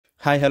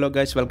Hi hello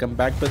guys, welcome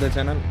back to the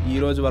channel.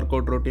 ఈరోజు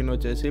work out routine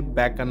వచ్చేసి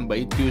back and by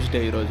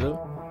Tuesday. ఈరోజు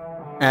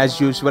as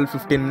usual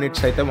 15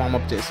 minutes అయితే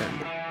warm up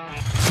చేసేయండి.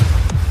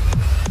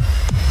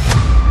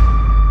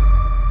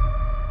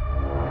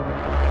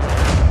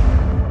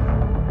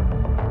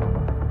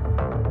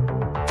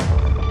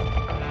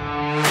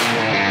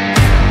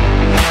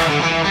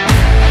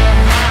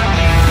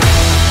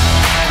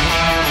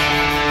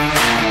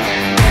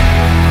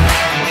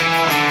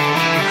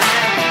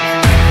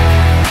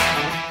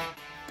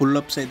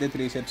 Pull-ups అయితే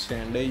 3 sets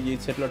చేయండి. ఈ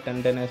సెట్లో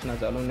 10 వేసినా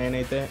చాలు.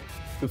 నేనైతే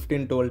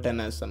 15, 12, 10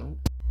 వేస్తాను.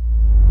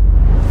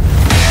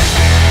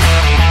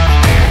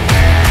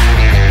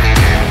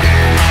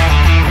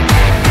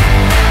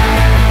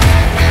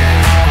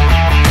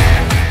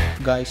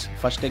 గాయస్,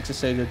 ఫస్ట్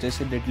ఎక్సర్సైజ్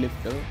వచ్చేసి డెడ్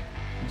లిఫ్ట్.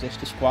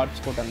 జస్ట్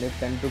స్క్వాట్స్ కొట్టండి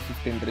 10 to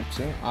 15 reps.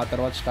 ఆ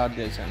తర్వాత స్టార్ట్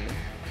చేసండి.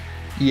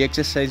 ఈ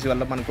ఎక్సర్సైజ్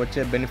వల్ల మనకు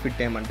వచ్చే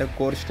బెనిఫిట్ ఏమంటే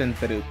కోర్ స్ట్రెంత్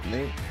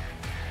పెరుగుతుంది.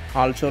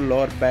 ఆల్సో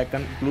లోవర్ బ్యాక్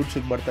అండ్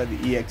గ్లూట్స్కి పడుతుంది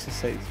ఈ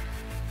ఎక్సర్సైజ్.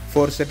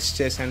 4 sets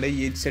చేసండి.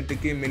 ఈ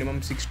సెట్కి మినిమం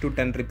 6 to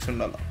 10 reps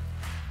ఉండాలి.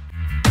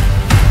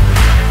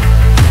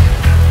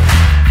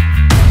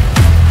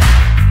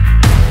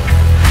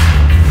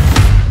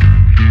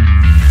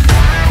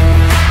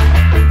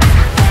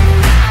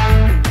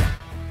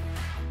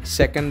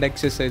 సెకండ్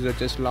ఎక్సర్సైజ్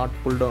వచ్చేసి లాట్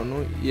పుల్ డౌన్.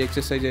 ఈ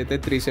ఎక్సర్సైజ్ అయితే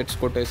 3 sets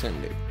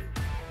కొట్టేసండి.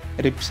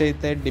 రిప్స్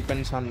అయితే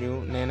డిపెండ్స్ ఆన్ యూ.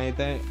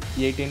 నేనైతే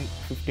 18,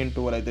 15,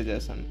 12 అయితే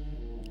చేశాను.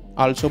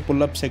 ఆల్సో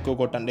పుల్అప్స్ ఎక్కువ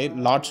కొట్టండి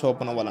లాట్స్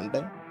ఓపెన్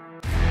అవ్వాలంటే.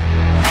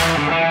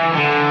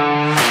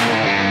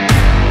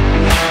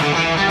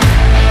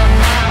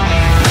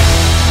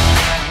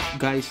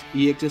 గైస్,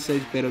 ఈ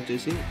ఎక్సర్సైజ్ పేరు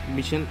వచ్చేసి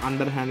machine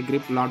under hand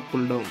grip lot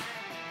pull down.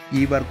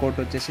 ఈ వర్కౌట్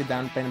వచ్చేసి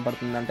దానిపైన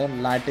పడుతుందంటే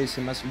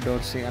లాటిసిమస్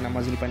డోర్సీ అనే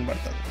మజిల్ పైన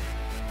పడుతుంది.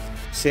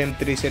 సేమ్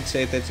 3 sets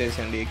అయితే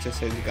చేసండి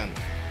ఎక్సర్సైజ్. కానీ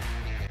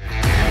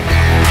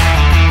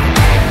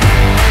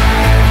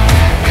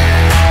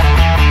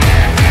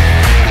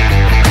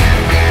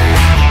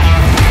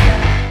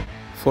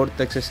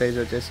ఫోర్త్ ఎక్సర్సైజ్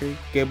వచ్చేసి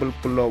కేబుల్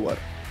పుల్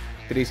ఓవర్.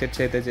 3 sets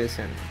అయితే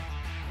చేసేయండి.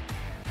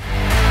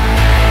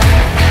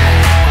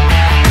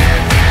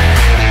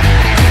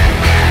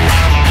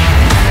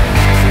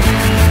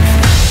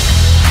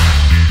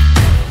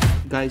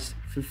 గైస్,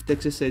 ఫిఫ్త్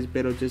ఎక్సర్సైజ్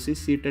పేరు వచ్చేసి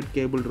సీటెడ్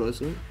కేబుల్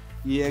రోస్.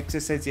 ఈ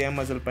ఎక్సర్సైజ్ ఏ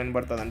మజిల్ పైన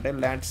పడుతుంది అంటే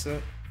లాట్స్,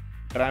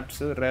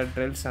 ట్రాప్స్,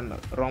 రేట్రైల్స్ అండ్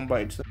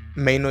రాంబాయిడ్స్.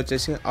 మెయిన్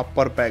వచ్చేసి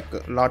అప్పర్ బ్యాక్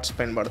లాట్స్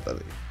పైన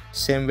పడుతుంది.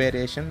 Same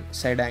variation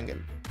side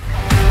angle.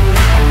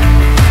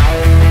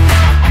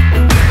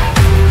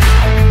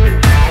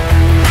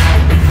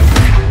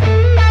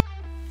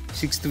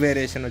 Sixth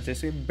variation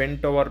వచ్చేసి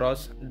bent over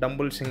Ross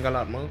dumbbell single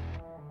arm.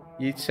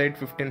 Each side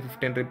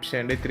 15 reps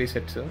చేయండి. 3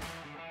 sets.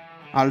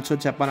 ఆల్సో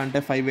చెప్పాలంటే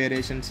 5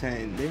 వేరియేషన్స్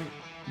అయింది.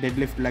 డెడ్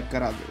లిఫ్ట్ లెక్క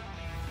రాదు.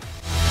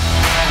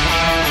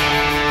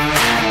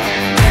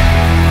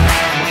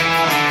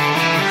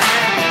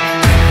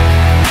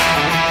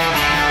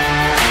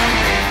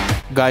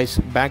 గాయస్,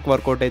 బ్యాక్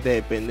వర్కౌట్ అయితే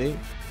అయిపోయింది.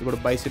 ఇప్పుడు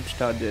బైసిప్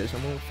స్టార్ట్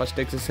చేసాము. ఫస్ట్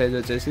ఎక్సర్సైజ్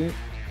వచ్చేసి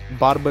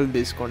బార్బెల్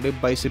తీసుకోండి.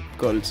 బైసిప్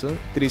కర్ల్స్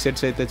 3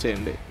 sets అయితే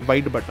చేయండి.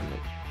 White button.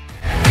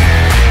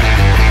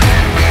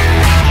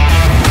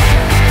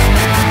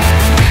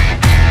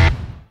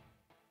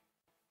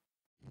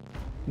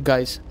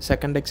 Guys,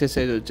 second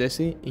exercise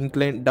వచ్చేసి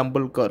ఇంక్లైన్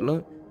డంబుల్ కర్ల్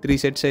 3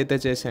 sets అయితే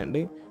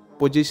చేసేయండి.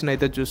 పొజిషన్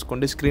అయితే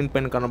చూసుకోండి, స్క్రీన్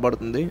పైన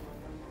కనబడుతుంది.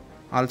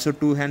 ఆల్సో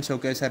 2 hands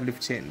ఒకేసారి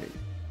లిఫ్ట్ చేయండి.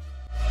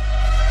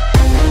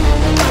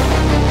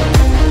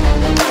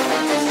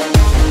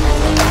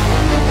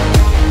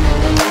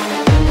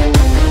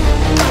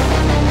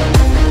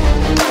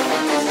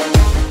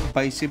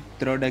 బైసిప్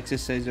థర్డ్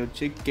ఎక్సర్సైజ్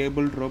వచ్చి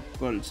కేబుల్ రోప్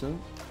కర్ల్స్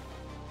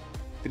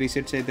 3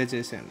 sets అయితే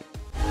చేసేయండి.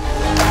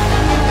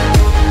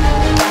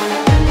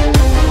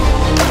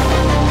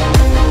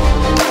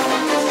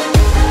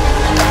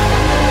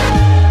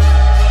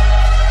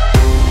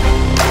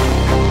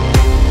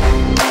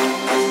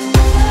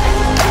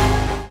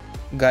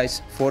 గాయస్,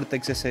 ఫోర్త్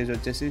ఎక్సర్సైజ్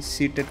వచ్చేసి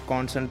సీటెడ్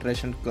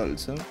కాన్సన్ట్రేషన్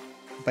కర్ల్స్.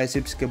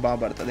 బైసిప్స్కి బాగా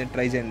పడుతుంది.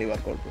 ట్రై చేయండి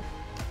వర్కౌట్.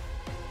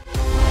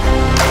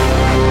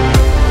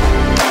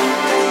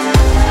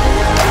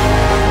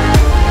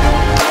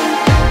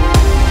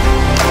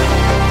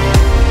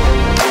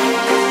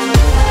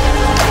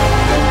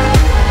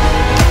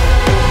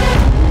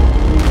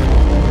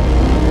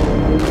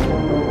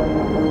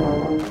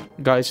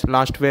 గాయస్,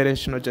 లాస్ట్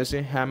వేరియేషన్ వచ్చేసి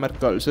హ్యామర్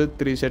కర్ల్స్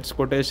 3 sets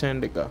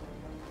కొట్టేసేయండి. ఇక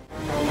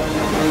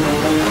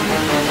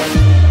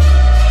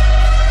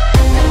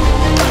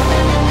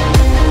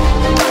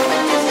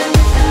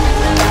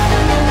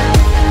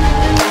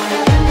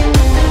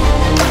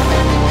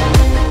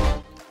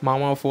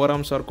మామ 4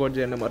 arms వర్కౌట్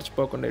చేయండి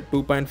మర్చిపోకండి.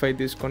 2.5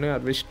 తీసుకొని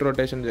రిస్ట్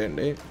రొటేషన్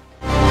చేయండి.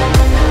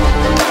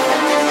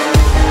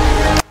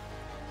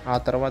 ఆ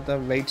తర్వాత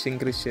వెయిట్స్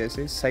ఇంక్రీజ్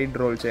చేసి సైడ్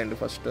రోల్ చేయండి.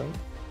 ఫస్ట్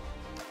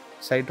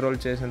సైడ్ రోల్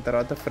చేసిన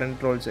తర్వాత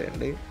ఫ్రంట్ రోల్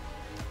చేయండి.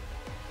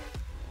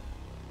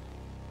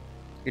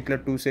 ఇట్లా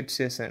 2 sets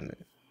చేసేయండి.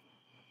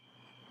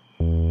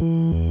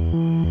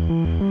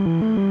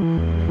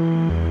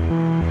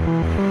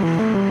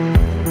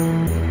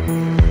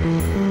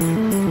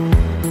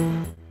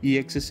 ఈ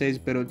ఎక్సర్సైజ్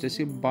పేరు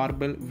వచ్చేసి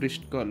బార్బెల్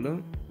వ్రిస్ట్ కర్ల్.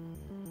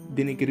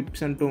 దీనికి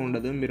రిప్స్ అంటూ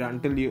ఉండదు, మీరు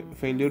అంటిల్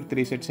ఫెయిల్యూర్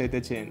 3 సెట్స్ అయితే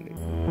చేయండి.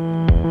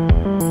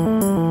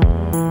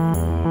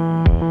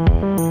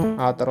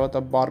 ఆ తర్వాత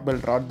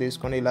బార్బెల్ రాడ్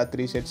తీసుకొని ఇలా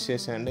 3 సెట్స్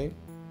చేసేయండి.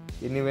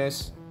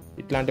 ఎనీవేస్,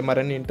 ఇట్లాంటి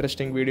మరిన్ని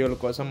ఇంట్రెస్టింగ్ వీడియోల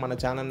కోసం మన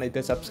ఛానల్ని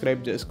అయితే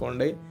సబ్స్క్రైబ్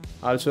చేసుకోండి.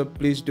 Also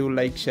please do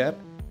like, share.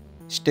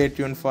 Stay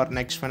tune for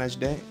next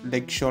Wednesday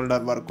leg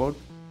shoulder work out.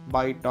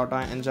 By, Tata,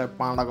 enjoy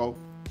పండగ.